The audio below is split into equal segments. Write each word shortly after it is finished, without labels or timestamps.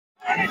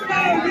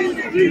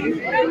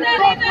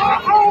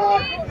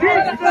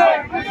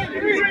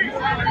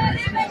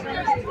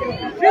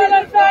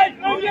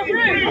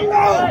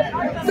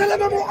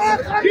زلمه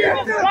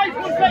مؤخر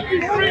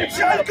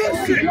شعر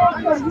كرسي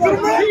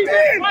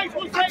بالمرتين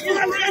اطفال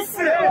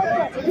الغسه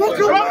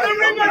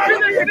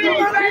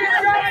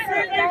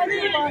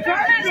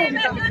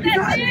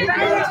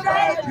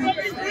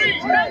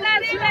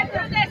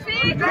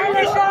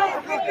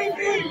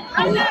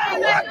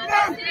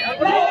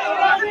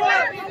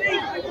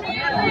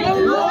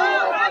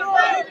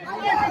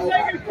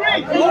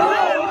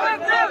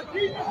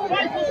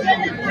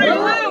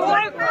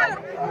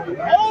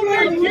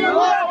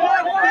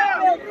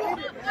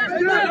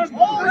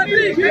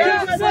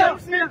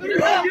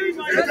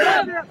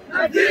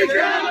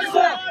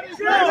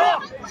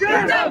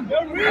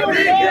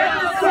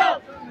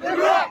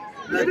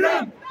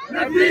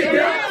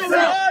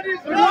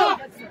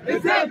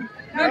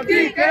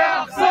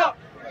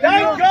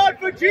Thank God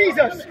for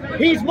Jesus.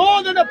 He's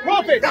more than a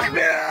prophet.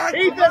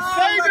 He's the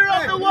Savior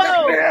of the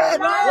world. Where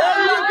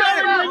are you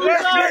going when you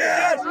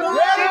die?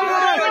 Where are you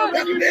going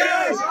when you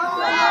die?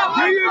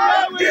 Do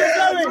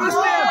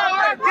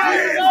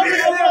you know where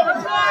you're going?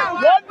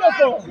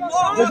 Wonderful.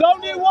 There's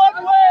only one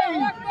way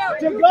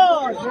to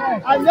God,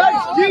 and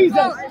that's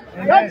Jesus.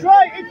 That's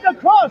right, it's the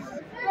cross.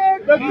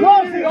 The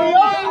cross is the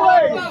only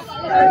way.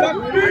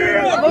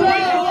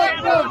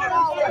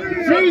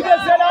 Jesus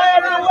said, I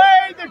am the way,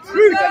 the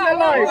truth, and the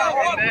life.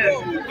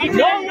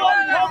 No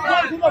one comes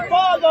unto the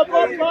Father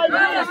but by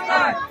me.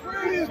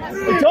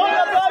 It's all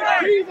about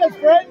Jesus,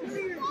 friends.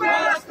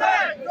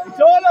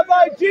 It's all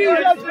about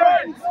Jesus,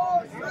 friends.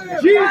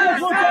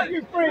 Jesus will set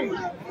you free.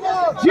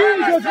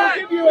 Jesus will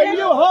give you a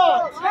new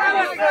heart.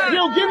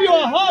 He'll give you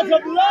a heart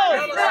of love.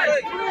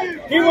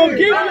 He will give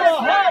you a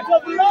heart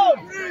of love.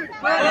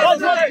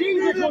 That's what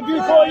Jesus will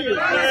do for you.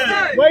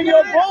 When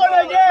you're born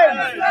again,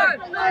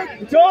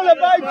 it's all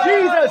about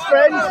Jesus,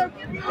 friends.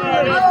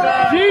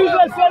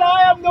 Jesus said,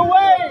 I am the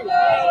way,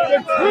 the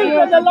truth,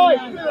 and the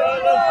life.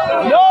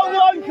 No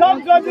one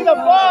comes unto the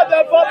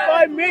Father but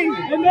by me.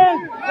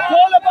 Amen. It's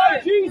all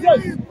about Jesus.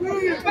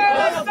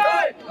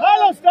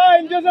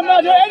 Palestine doesn't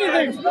matter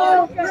anything.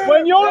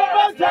 When you're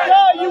about to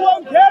die, you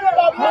won't care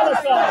about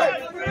Palestine.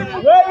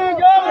 Where are you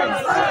going?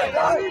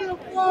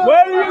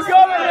 Where are you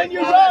going when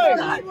you die?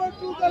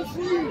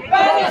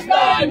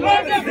 Palestine,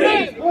 where is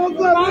free?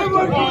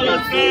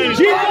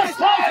 Jesus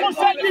Christ will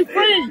set you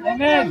free.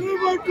 Amen.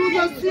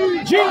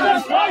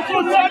 Jesus Christ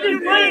will set you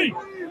free.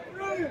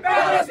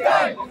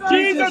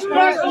 Jesus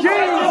Christ will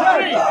set you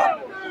free.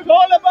 It's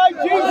all about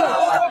Jesus.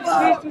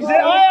 He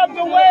said, I am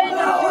the way, the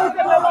truth,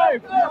 and the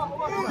life.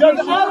 Does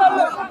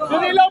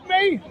he love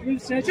me?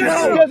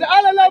 Does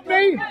Allah love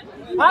me?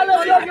 Allah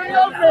doesn't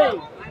love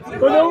me.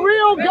 But the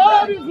real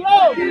God is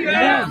love.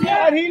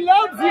 And He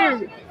loves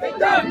you.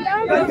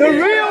 The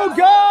real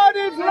God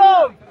is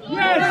love.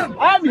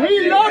 And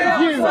He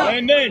loves you.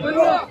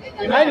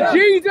 And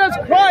Jesus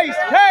Christ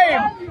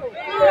came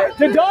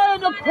to die on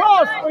the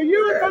cross for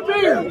you and for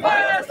me.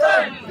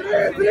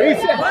 He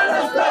said,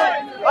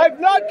 I've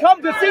not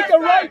come to seek the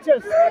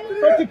righteous,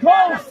 but to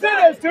call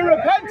sinners to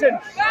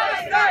repentance.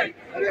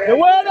 The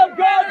Word of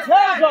God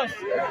tells us,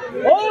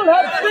 all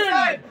have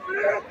sinned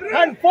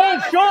and fall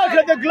short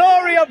of the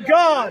glory of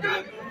God.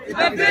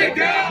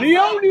 The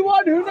only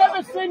one who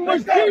never sinned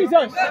was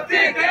Jesus.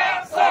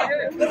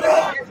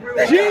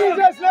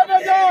 Jesus never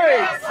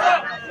died.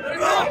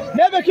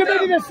 Never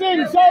committed a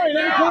sin. Sorry,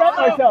 let me correct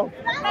myself.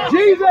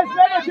 Jesus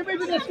never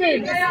committed a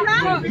sin.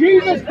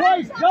 Jesus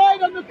Christ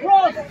died on the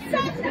cross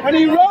and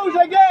He rose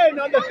again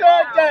on the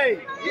third day.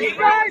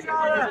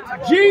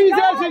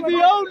 Jesus is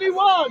the only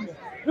one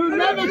who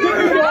never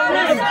committed a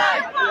sin.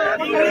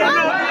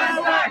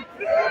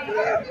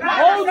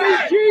 Only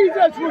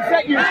Jesus will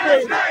set you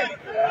free.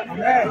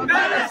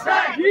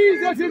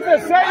 Jesus is the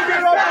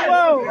Savior of the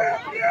world.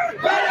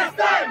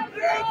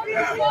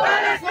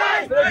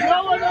 There's no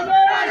other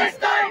name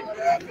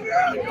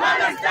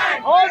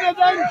other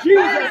than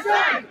Jesus.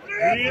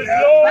 He is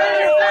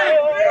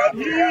Lord.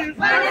 He is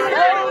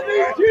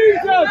only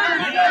Jesus.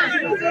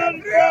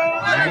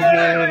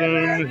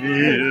 He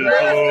is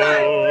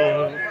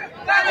Lord.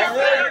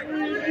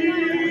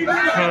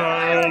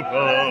 Shall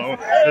bow,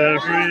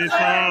 every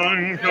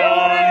tongue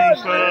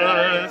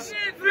confess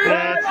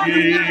that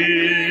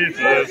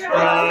Jesus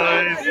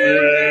Christ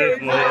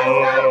is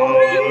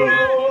Lord.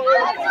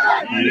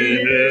 He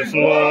is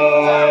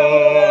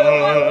Lord.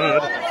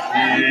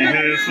 He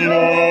is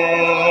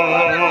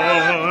Lord.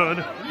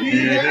 He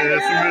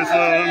is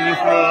risen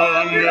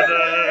from the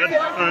dead,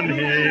 and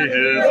He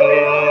is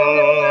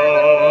Lord.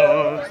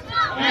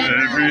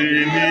 Every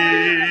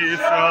knee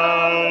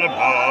shall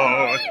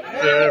bow,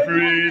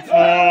 every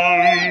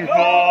tongue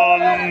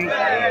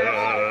confess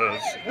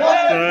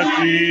that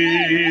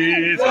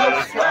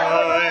Jesus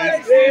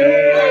Christ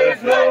is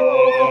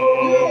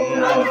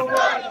Lord.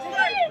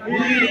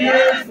 He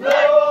is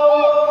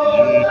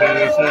Lord. He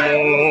is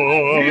Lord.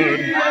 He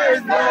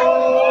is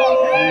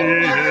Lord. He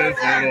is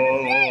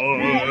Lord.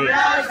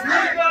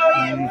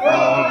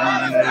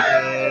 From the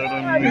dead,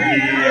 and He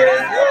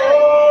is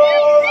Lord.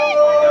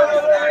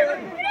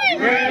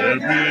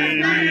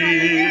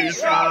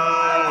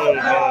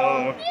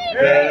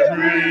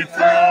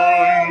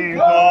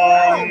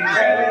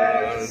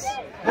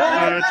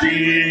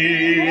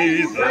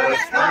 Jesus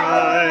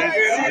Christ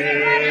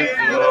is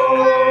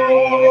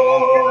Lord.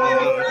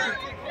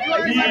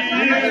 He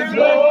is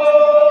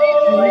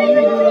Lord.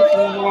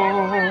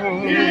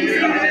 He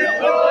is Lord.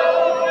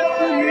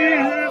 He is Lord. He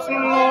is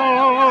Lord.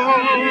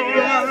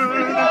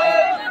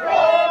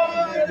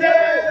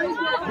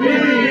 He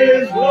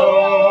is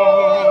Lord.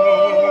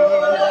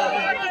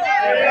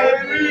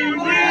 Every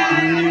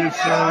knee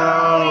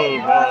shall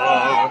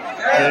bow,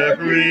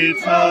 every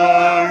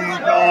tongue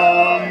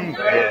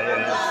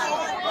confess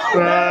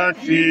that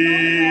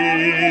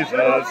Jesus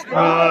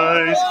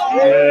Christ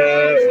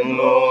is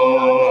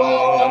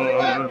Lord.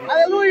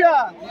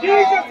 Hallelujah.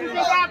 Jesus is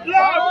about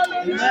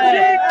love. Jesus is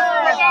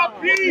about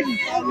peace.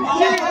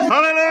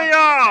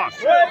 Hallelujah.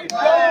 Praise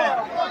God.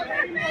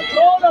 It's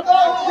all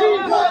about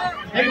Jesus.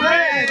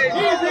 Amen.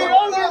 He's the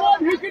only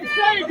one who can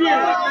save you.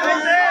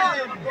 Amen.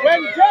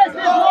 When death is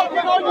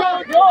knocking on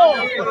your door,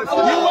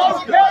 you won't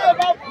care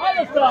about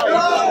Palestine.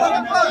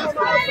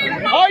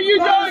 Are you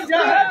going to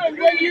heaven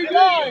when you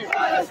die?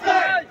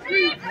 Do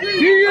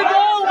you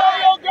know where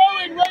you're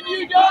going when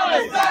you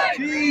die?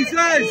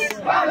 Jesus!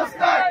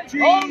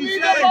 Only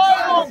the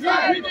Bible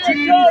gives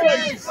you the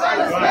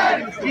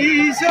assurance.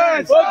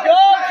 Jesus! For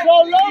God so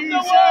loved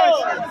the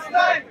world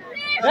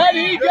that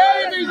he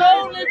gave his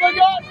only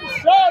begotten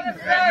Son,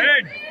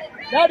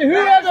 that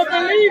whoever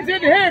believes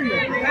in him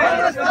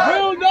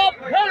will not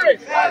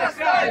perish,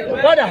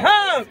 but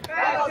have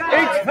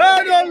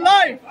eternal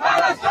life.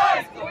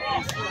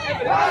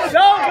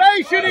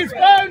 Salvation is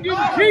found in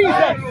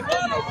Jesus.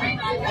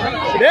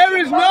 There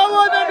is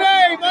no other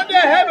name under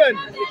heaven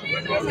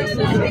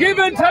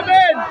given to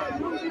men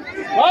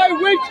by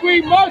which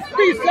we must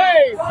be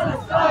saved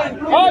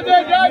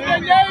other than the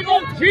name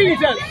of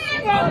Jesus.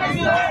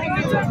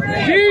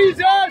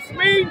 Jesus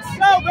means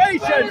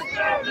salvation.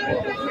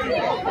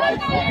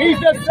 He's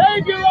the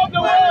Savior of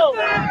the world.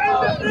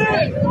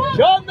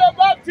 John the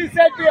Baptist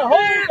said,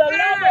 "Behold the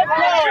Lamb of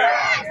God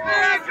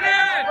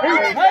who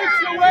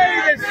takes away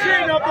the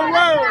sin of the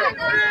world."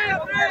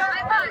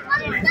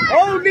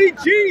 Only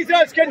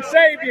Jesus can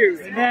save you.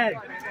 Amen.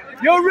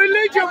 Your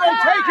religion will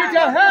take you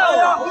to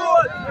hell,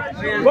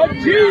 but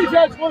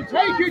Jesus will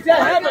take you to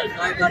heaven.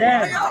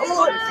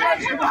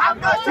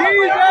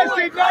 Jesus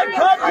did not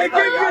come to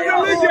give you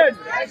religion.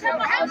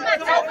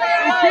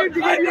 He came to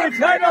give you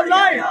eternal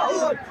life.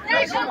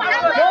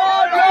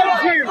 God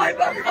loves you.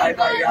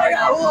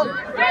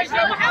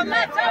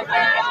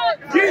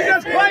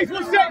 Jesus Christ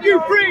will set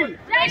you free.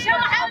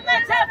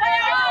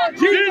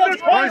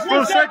 Jesus Christ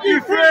will set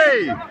you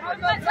free.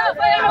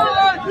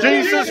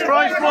 Jesus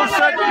Christ will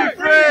set you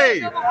free.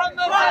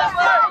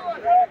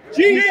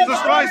 Jesus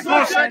Christ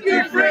will set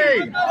you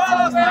free.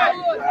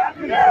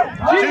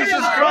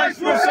 Jesus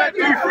Christ will set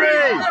you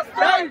free.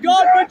 Thank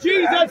God for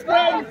Jesus,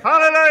 friends.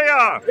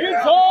 Hallelujah.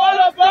 It's all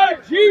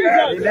about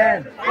Jesus.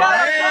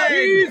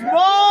 He's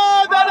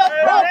more than a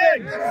prophet.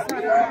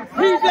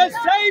 He's the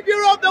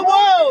Savior of the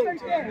world.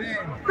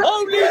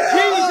 Only